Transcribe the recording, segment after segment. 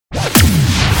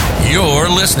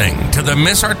listening to the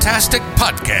Miss Artastic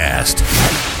Podcast,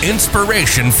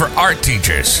 inspiration for art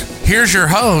teachers. Here's your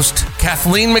host,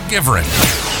 Kathleen McGivern.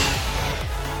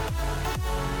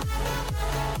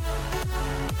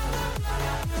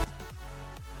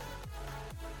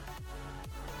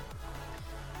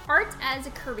 Art as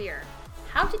a career.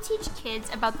 How to teach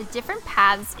kids about the different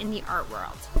paths in the art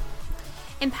world.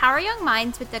 Empower young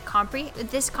minds with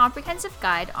this comprehensive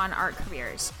guide on art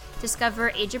careers. Discover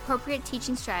age-appropriate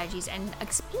teaching strategies and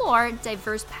explore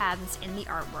diverse paths in the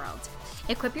art world.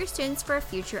 Equip your students for a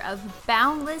future of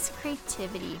boundless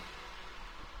creativity.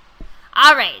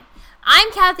 All right.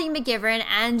 I'm Kathleen McGivern,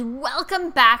 and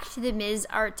welcome back to the Ms.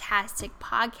 Artastic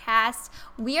Podcast.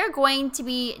 We are going to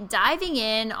be diving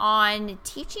in on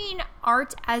teaching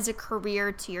art as a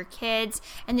career to your kids,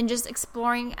 and then just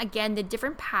exploring, again, the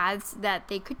different paths that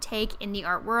they could take in the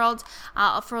art world.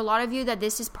 For a lot of you, that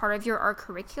this is part of your art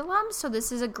curriculum, so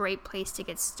this is a great place to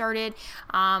get started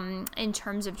in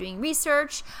terms of doing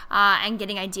research and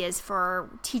getting ideas for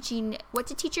teaching what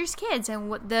to teach your kids and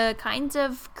what the kinds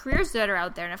of careers that are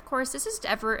out there. And of course, this is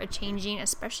ever a changing,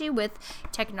 especially with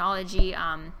technology.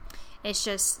 It's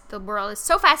just, the world is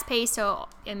so fast paced. So,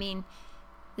 I mean,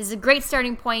 this is a great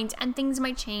starting point, and things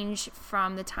might change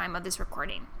from the time of this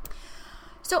recording.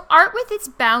 So art, with its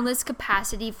boundless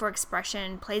capacity for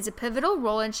expression, plays a pivotal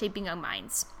role in shaping young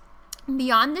minds.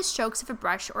 Beyond the strokes of a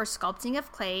brush or sculpting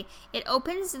of clay, it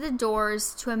opens the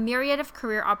doors to a myriad of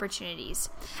career opportunities.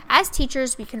 As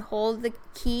teachers, we can hold the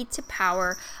key to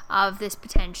power of this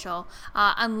potential,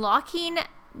 unlocking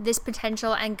this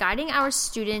potential and guiding our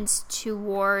students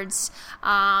towards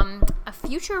a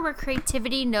future where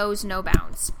creativity knows no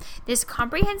bounds. This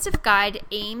comprehensive guide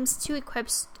aims to equip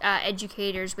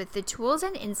educators with the tools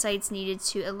and insights needed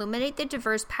to illuminate the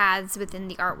diverse paths within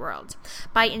the art world.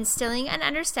 By instilling an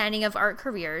understanding of art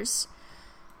careers,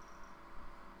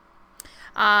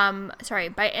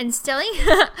 by instilling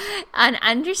an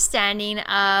understanding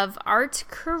of art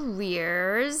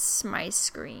careers, my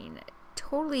screen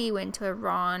totally went to a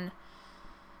wrong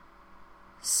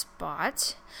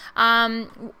spot.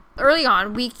 Early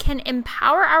on, we can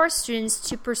empower our students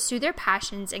to pursue their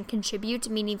passions and contribute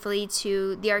meaningfully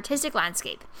to the artistic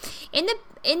landscape. In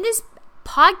this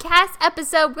podcast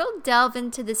episode, we'll delve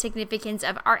into the significance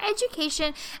of art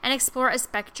education and explore a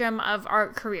spectrum of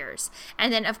art careers.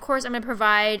 And then, of course, I'm going to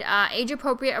provide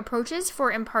age-appropriate approaches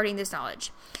for imparting this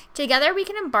knowledge. Together, we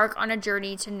can embark on a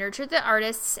journey to nurture the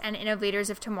artists and innovators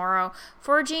of tomorrow,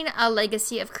 forging a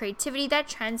legacy of creativity that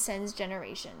transcends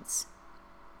generations.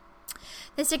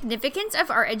 The significance of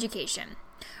art education.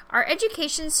 Art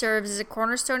education serves as a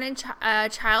cornerstone in a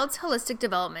child's holistic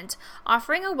development,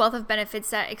 offering a wealth of benefits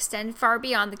that extend far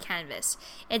beyond the canvas.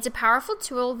 It's a powerful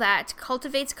tool that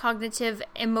cultivates cognitive,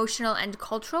 emotional, and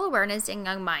cultural awareness in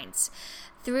young minds.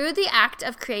 Through the act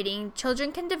of creating,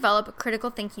 children can develop critical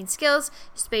thinking skills,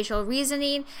 spatial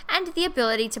reasoning, and the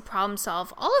ability to problem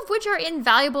solve, all of which are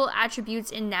invaluable attributes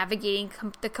in navigating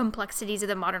the complexities of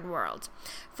the modern world.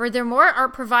 Furthermore,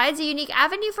 art provides a unique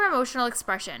avenue for emotional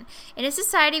expression. In a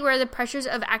society where the pressures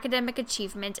of academic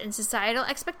achievement and societal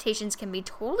expectations can be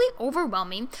totally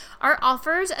overwhelming, art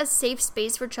offers a safe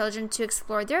space for children to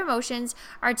explore their emotions,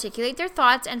 articulate their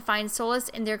thoughts, and find solace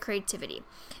in their creativity.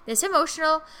 This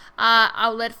emotional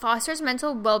outlet fosters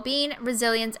mental well-being,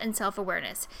 resilience, and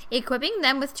self-awareness, equipping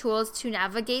them with tools to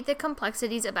navigate the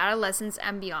complexities of adolescence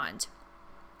and beyond.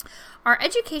 Our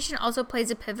education also plays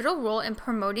a pivotal role in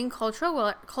promoting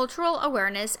cultural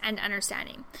awareness and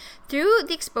understanding. Through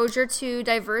the exposure to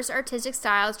diverse artistic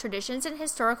styles, traditions, and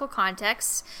historical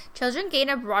contexts, children gain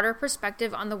a broader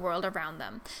perspective on the world around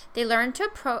them. They learn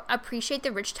to appreciate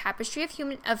the rich tapestry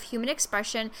of human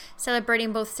expression,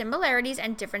 celebrating both similarities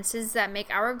and differences that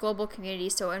make our global community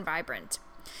so vibrant.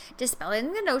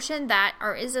 Dispelling the notion that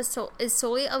art is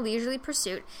solely a leisurely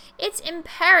pursuit, it's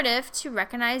imperative to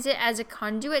recognize it as a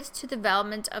conduit to the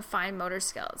development of fine motor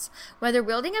skills. Whether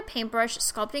wielding a paintbrush,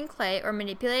 sculpting clay, or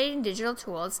manipulating digital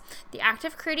tools, the act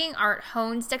of creating art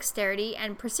hones dexterity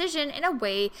and precision in a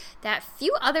way that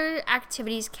few other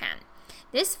activities can.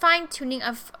 This fine-tuning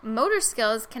of motor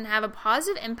skills can have a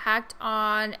positive impact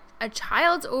on a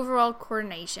child's overall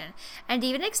coordination and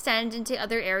even extend into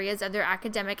other areas of their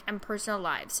academic and personal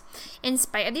lives. In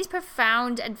spite of these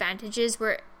profound advantages,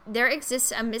 there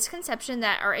exists a misconception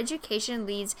that our education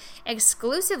leads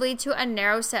exclusively to a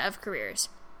narrow set of careers.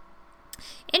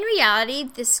 In reality,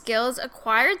 the skills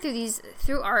acquired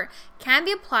through art can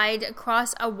be applied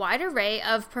across a wide array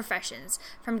of professions,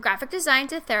 from graphic design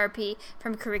to therapy,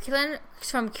 from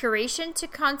curation to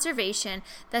conservation.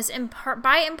 Thus,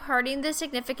 by imparting the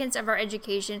significance of our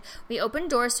education, we open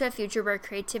doors to a future where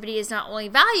creativity is not only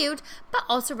valued, but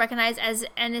also recognized as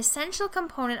an essential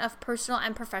component of personal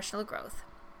and professional growth.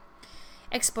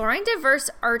 Exploring diverse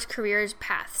art careers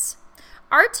paths.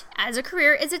 Art, as a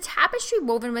career, is a tapestry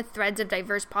woven with threads of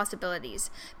diverse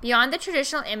possibilities. Beyond the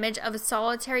traditional image of a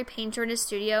solitary painter in a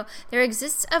studio, there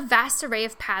exists a vast array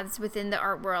of paths within the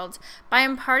art world. By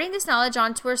imparting this knowledge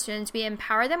onto our students, we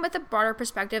empower them with a broader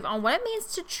perspective on what it means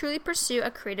to truly pursue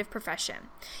a creative profession.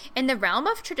 In the realm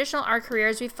of traditional art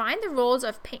careers, we find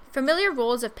the familiar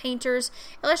roles of painters,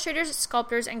 illustrators,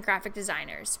 sculptors, and graphic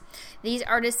designers. These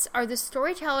artists are the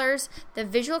storytellers, the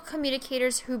visual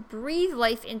communicators who breathe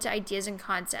life into ideas and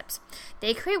concepts.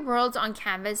 They create worlds on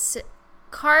canvas,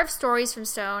 carve stories from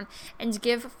stone, and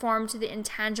give form to the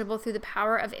intangible through the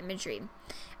power of imagery.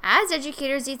 As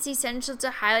educators, it's essential to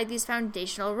highlight these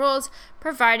foundational roles,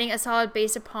 providing a solid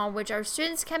base upon which our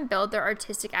students can build their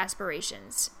artistic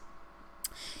aspirations.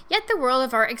 Yet the world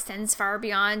of art extends far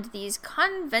beyond these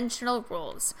conventional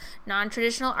roles.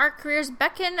 Non-traditional art careers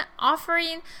beckon,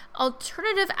 offering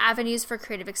alternative avenues for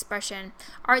creative expression.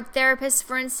 Art therapists,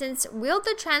 for instance, wield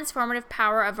the transformative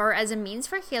power of art as a means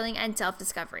for healing and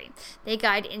self-discovery. They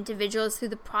guide individuals through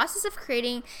the process of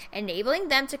creating, enabling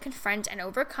them to confront and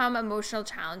overcome emotional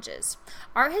challenges.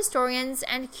 Art historians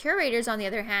and curators, on the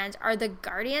other hand, are the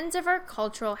guardians of our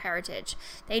cultural heritage.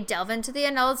 They delve into the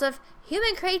annals of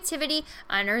human creativity,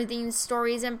 unearthing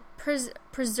stories, and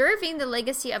preserving the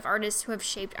legacy of artists who have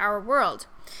shaped our world.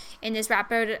 In this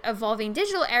rapid evolving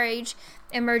digital age,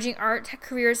 emerging art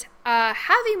careers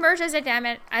have emerged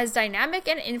as dynamic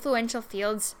and influential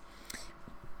fields.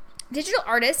 Digital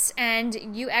artists and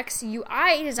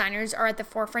UX/UI designers are at the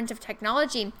forefront of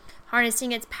technology,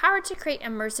 harnessing its power to create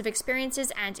immersive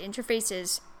experiences and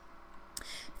interfaces.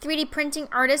 3D printing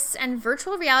artists and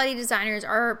virtual reality designers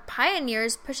are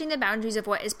pioneers pushing the boundaries of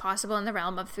what is possible in the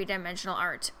realm of three-dimensional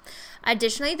art.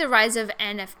 Additionally, the rise of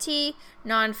NFT,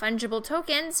 non-fungible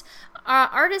tokens,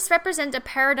 artists represent a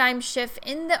paradigm shift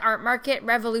in the art market,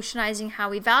 revolutionizing how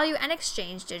we value and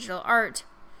exchange digital art.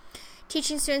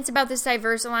 Teaching students about this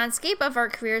diverse landscape of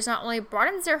art careers not only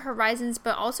broadens their horizons,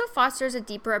 but also fosters a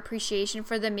deeper appreciation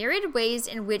for the myriad ways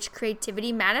in which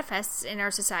creativity manifests in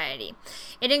our society.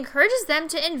 It encourages them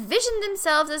to envision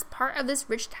themselves as part of this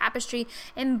rich tapestry,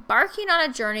 embarking on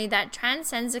a journey that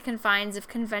transcends the confines of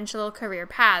conventional career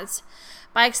paths.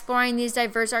 By exploring these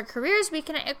diverse art careers, we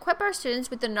can equip our students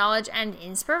with the knowledge and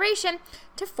inspiration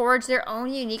to forge their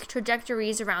own unique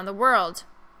trajectories around the world.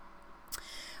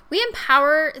 We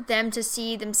empower them to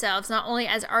see themselves not only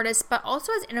as artists, but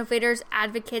also as innovators,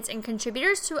 advocates, and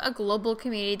contributors to a global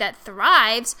community that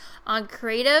thrives on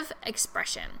creative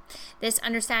expression. This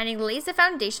understanding lays the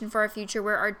foundation for a future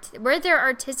where their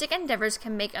artistic endeavors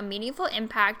can make a meaningful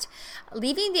impact,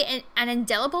 leaving an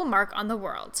indelible mark on the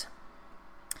world.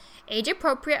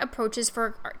 Age-appropriate approaches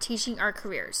for teaching art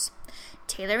careers.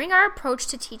 Tailoring our approach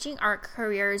to teaching art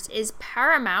careers is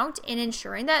paramount in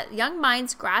ensuring that young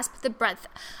minds grasp the breadth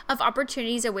of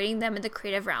opportunities awaiting them in the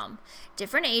creative realm.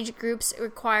 Different age groups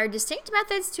require distinct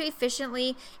methods to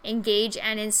efficiently engage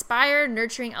and inspire,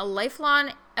 nurturing a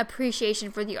lifelong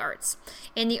appreciation for the arts.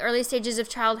 In the early stages of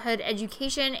childhood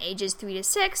education, ages 3 to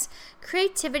 6,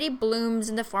 creativity blooms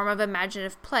in the form of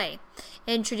imaginative play.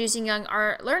 Introducing young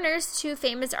art learners to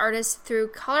famous artists through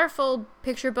colorful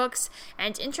picture books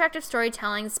and interactive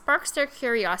storytelling sparks their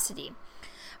curiosity.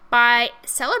 By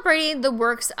celebrating the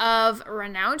works of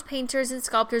renowned painters and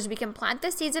sculptors, we can plant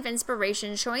the seeds of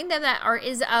inspiration, showing them that art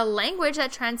is a language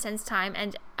that transcends time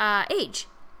and age.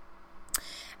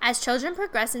 As children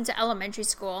progress into elementary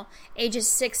school, ages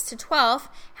 6 to 12,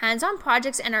 hands-on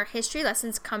projects and art history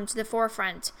lessons come to the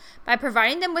forefront. By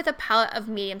providing them with a palette of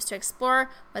mediums to explore,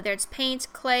 whether it's paint,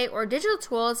 clay, or digital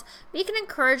tools, we can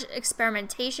encourage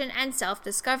experimentation and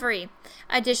self-discovery.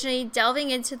 Additionally,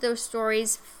 delving into those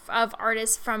stories of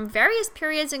artists from various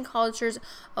periods and cultures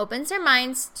opens their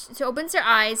eyes to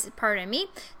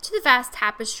the vast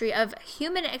tapestry of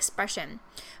human expression,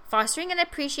 fostering an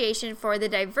appreciation for the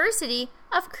diversity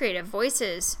of creative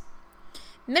voices.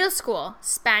 Middle school,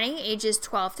 spanning ages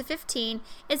 12 to 15,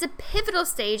 is a pivotal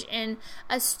stage in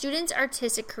a student's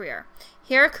artistic career.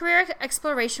 Here, career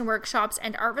exploration workshops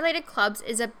and art-related clubs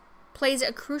plays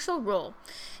a crucial role.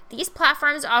 These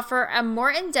platforms offer a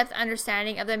more in-depth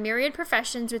understanding of the myriad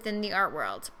professions within the art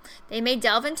world. They may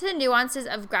delve into the nuances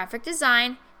of graphic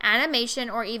design, animation,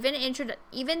 or even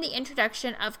the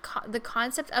introduction of the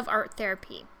concept of art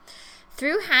therapy.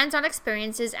 Through hands-on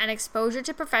experiences and exposure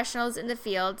to professionals in the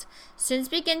field, students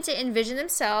begin to envision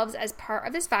themselves as part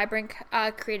of this vibrant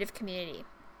creative community.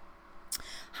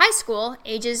 High school,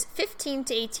 ages 15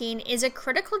 to 18, is a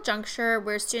critical juncture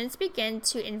where students begin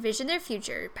to envision their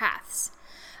future paths.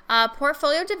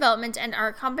 Portfolio development and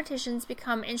art competitions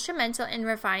become instrumental in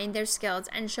refining their skills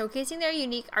and showcasing their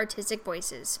unique artistic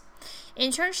voices.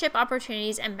 Internship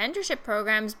opportunities and mentorship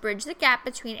programs bridge the gap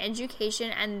between education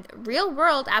and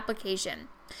real-world application,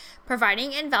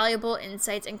 providing invaluable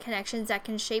insights and connections that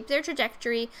can shape their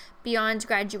trajectory beyond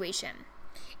graduation.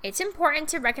 It's important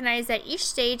to recognize that each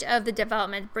stage of the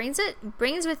development brings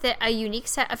with it a unique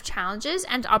set of challenges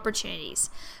and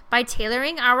opportunities. By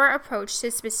tailoring our approach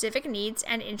to specific needs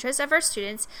and interests of our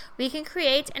students, we can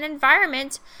create an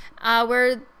environment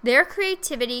where their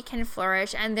creativity can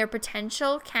flourish and their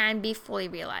potential can be fully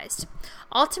realized.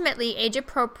 Ultimately,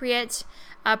 age-appropriate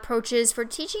approaches for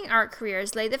teaching art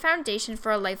careers lay the foundation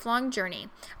for a lifelong journey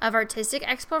of artistic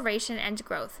exploration and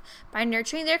growth. By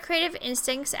nurturing their creative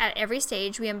instincts at every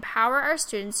stage, we empower our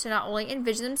students to not only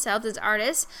envision themselves as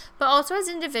artists, but also as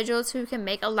individuals who can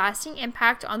make a lasting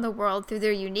impact on the world through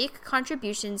their unique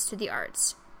contributions to the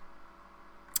arts.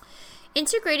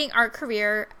 Integrating art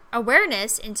career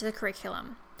awareness into the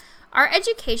curriculum. Our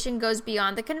education goes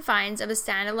beyond the confines of a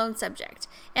standalone subject.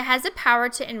 It has the power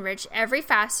to enrich every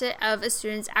facet of a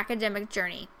student's academic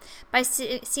journey. By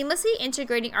seamlessly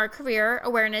integrating art career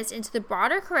awareness into the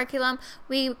broader curriculum,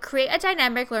 we create a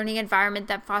dynamic learning environment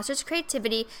that fosters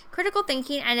creativity, critical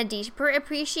thinking, and a deeper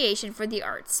appreciation for the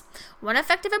arts. One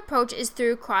effective approach is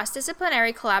through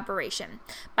cross-disciplinary collaboration.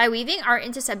 By weaving art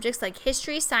into subjects like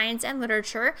history, science, and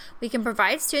literature, we can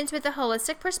provide students with a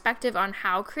holistic perspective on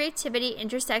how creativity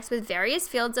intersects with various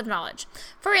fields of knowledge.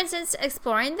 For instance,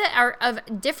 exploring the art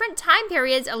of different time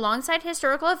periods alongside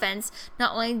historical events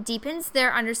not only deepens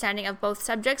their understanding of both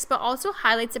subjects, but also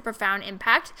highlights the profound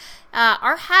impact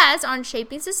art has on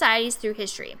shaping societies through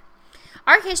history.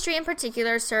 Art history in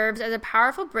particular serves as a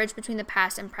powerful bridge between the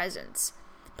past and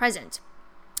present.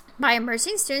 By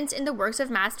immersing students in the works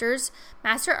of master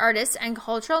artists and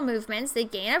cultural movements, they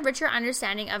gain a richer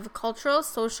understanding of cultural,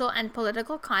 social, and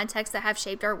political contexts that have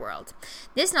shaped our world.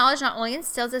 This knowledge not only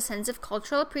instills a sense of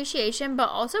cultural appreciation, but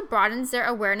also broadens their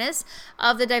awareness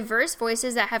of the diverse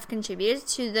voices that have contributed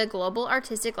to the global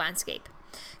artistic landscape.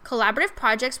 Collaborative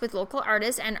projects with local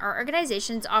artists and art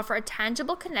organizations offer a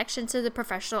tangible connection to the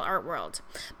professional art world.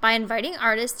 By inviting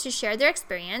artists to share their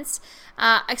expertise,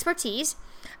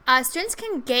 students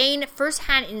can gain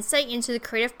first-hand insight into the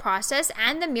creative process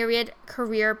and the myriad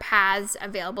career paths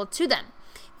available to them.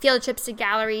 Field trips to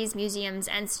galleries, museums,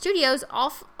 and studios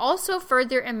also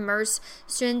further immerse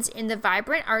students in the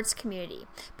vibrant arts community,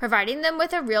 providing them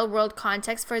with a real-world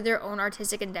context for their own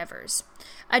artistic endeavors.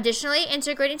 Additionally,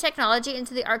 integrating technology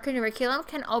into the art curriculum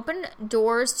can open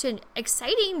doors to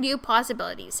exciting new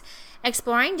possibilities.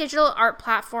 Exploring digital art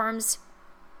platforms,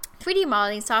 3D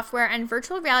modeling software, and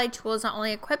virtual reality tools not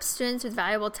only equips students with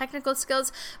valuable technical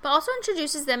skills, but also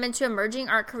introduces them into emerging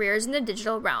art careers in the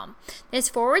digital realm. This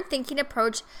forward-thinking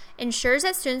approach ensures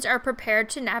that students are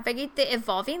prepared to navigate the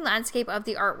evolving landscape of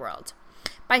the art world.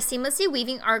 By seamlessly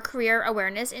weaving art career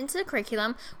awareness into the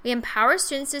curriculum, we empower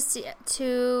students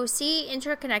to see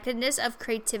interconnectedness of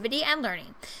creativity and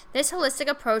learning. This holistic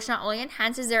approach not only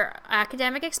enhances their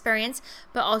academic experience,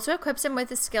 but also equips them with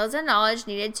the skills and knowledge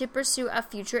needed to pursue a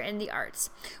future in the arts.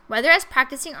 Whether as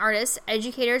practicing artists,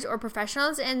 educators, or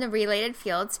professionals in the related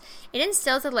fields, it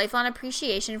instills a lifelong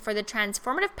appreciation for the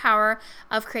transformative power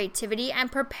of creativity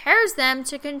and prepares them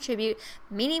to contribute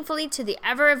meaningfully to the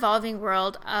ever-evolving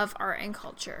world of art and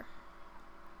culture.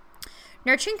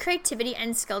 Nurturing creativity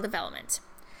and skill development.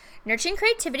 Nurturing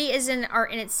creativity is an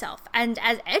art in itself, and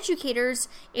as educators,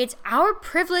 it's our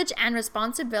privilege and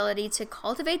responsibility to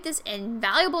cultivate this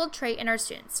invaluable trait in our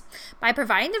students. By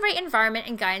providing the right environment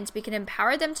and guidance, we can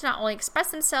empower them to not only express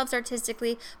themselves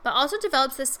artistically, but also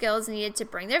develop the skills needed to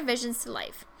bring their visions to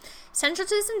life. Central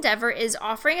to this endeavor is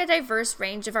offering a diverse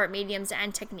range of art mediums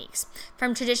and techniques,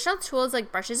 from traditional tools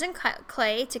like brushes and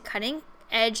clay to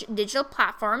cutting-edge digital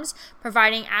platforms.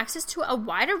 Providing access to a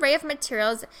wide array of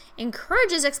materials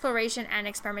encourages exploration and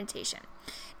experimentation.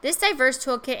 This diverse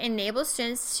toolkit enables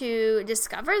students to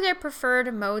discover their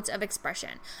preferred modes of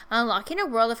expression, unlocking a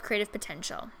world of creative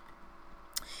potential.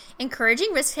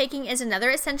 Encouraging risk-taking is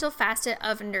another essential facet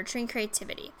of nurturing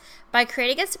creativity. By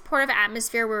creating a supportive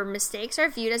atmosphere where mistakes are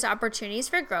viewed as opportunities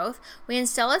for growth, we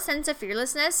instill a sense of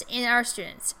fearlessness in our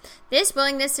students. This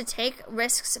willingness to take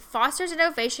risks fosters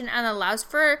innovation and allows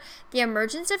for the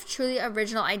emergence of truly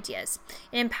original ideas.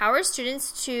 It empowers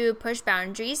students to push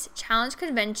boundaries, challenge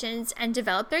conventions, and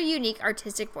develop their unique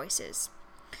artistic voices.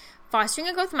 Fostering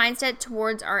a growth mindset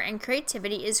towards art and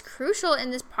creativity is crucial in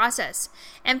this process,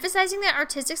 emphasizing that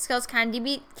artistic skills can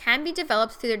be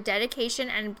developed through their dedication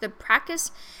and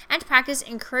practice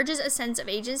encourages a sense of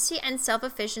agency and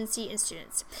self-efficiency in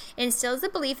students. It instills the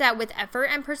belief that with effort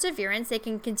and perseverance, they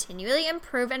can continually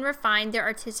improve and refine their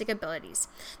artistic abilities.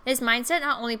 This mindset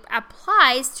not only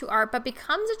applies to art, but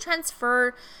becomes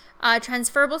a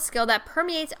transferable skill that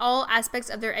permeates all aspects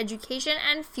of their education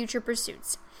and future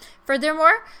pursuits.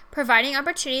 Furthermore, providing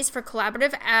opportunities for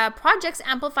collaborative projects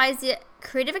amplifies the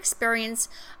creative experience.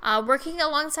 Working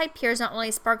alongside peers not only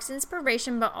sparks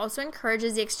inspiration, but also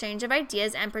encourages the exchange of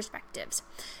ideas and perspectives.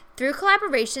 Through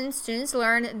collaboration, students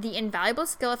learn the invaluable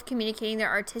skill of communicating their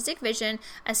artistic vision,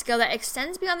 a skill that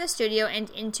extends beyond the studio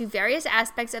and into various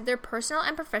aspects of their personal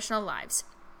and professional lives.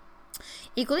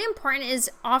 Equally important is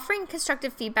offering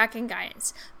constructive feedback and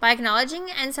guidance. By acknowledging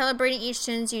and celebrating each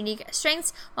student's unique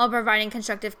strengths while providing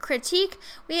constructive critique,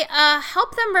 we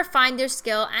help them refine their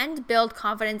skill and build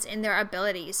confidence in their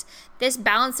abilities. This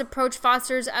balanced approach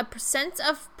fosters a sense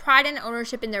of pride and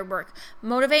ownership in their work,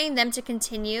 motivating them to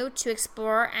continue to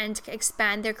explore and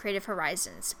expand their creative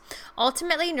horizons.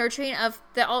 Ultimately, nurturing of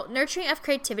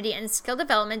creativity and skill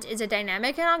development is a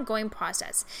dynamic and ongoing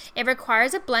process. It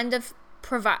requires a blend of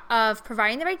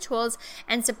providing the right tools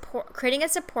and creating a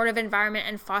supportive environment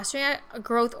and fostering a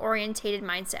growth-oriented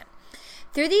mindset.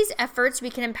 Through these efforts, we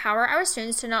can empower our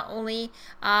students to not only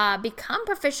become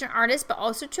proficient artists, but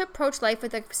also to approach life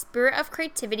with a spirit of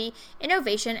creativity,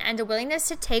 innovation, and a willingness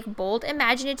to take bold,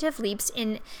 imaginative leaps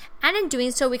and in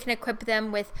doing so, we can equip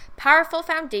them with powerful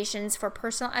foundations for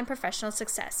personal and professional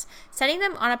success, setting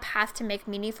them on a path to make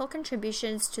meaningful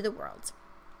contributions to the world.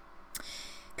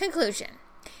 Conclusion.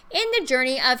 In the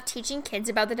journey of teaching kids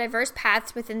about the diverse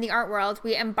paths within the art world,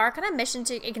 we embark on a mission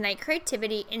to ignite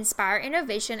creativity, inspire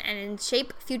innovation, and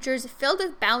shape futures filled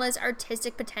with boundless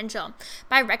artistic potential.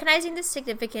 By recognizing the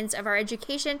significance of our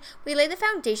education, we lay the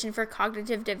foundation for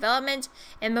cognitive development,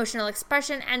 emotional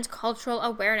expression, and cultural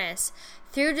awareness.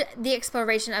 Through the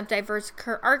exploration of diverse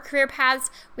art career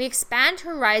paths, we expand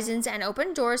horizons and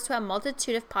open doors to a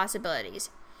multitude of possibilities.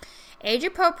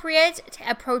 Age-appropriate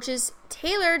approaches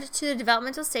tailored to the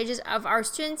developmental stages of our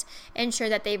students ensure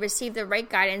that they receive the right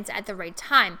guidance at the right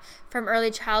time. From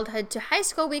early childhood to high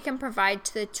school, we can provide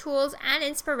the tools and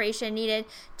inspiration needed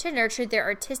to nurture their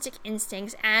artistic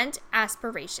instincts and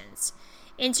aspirations.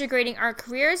 Integrating our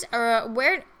career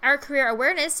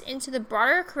awareness into the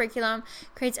broader curriculum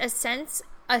creates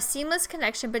a seamless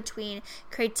connection between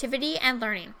creativity and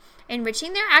learning,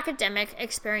 enriching their academic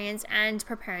experience and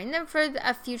preparing them for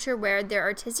a future where their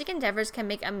artistic endeavors can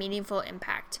make a meaningful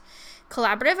impact.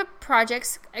 Collaborative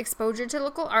projects, exposure to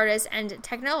local artists, and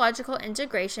technological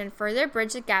integration further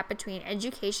bridge the gap between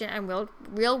education and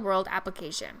real-world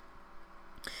application.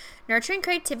 Nurturing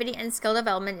creativity and skill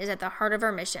development is at the heart of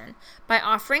our mission. By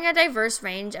offering a diverse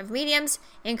range of mediums,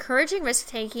 encouraging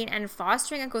risk-taking, and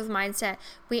fostering a growth mindset,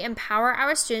 we empower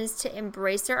our students to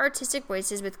embrace their artistic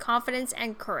voices with confidence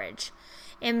and courage.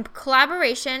 In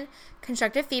collaboration,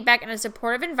 constructive feedback, and a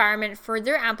supportive environment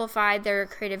further amplify their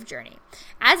creative journey.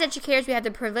 As educators, we have the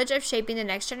privilege of shaping the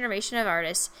next generation of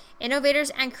artists,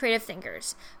 innovators, and creative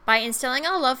thinkers. By instilling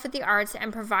a love for the arts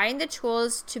and providing the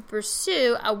tools to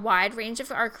pursue a wide range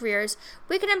of art careers,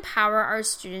 we can empower our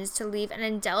students to leave an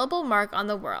indelible mark on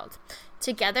the world.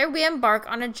 Together, we embark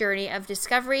on a journey of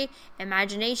discovery,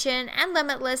 imagination, and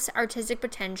limitless artistic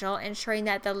potential, ensuring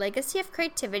that the legacy of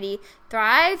creativity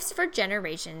thrives for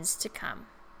generations to come.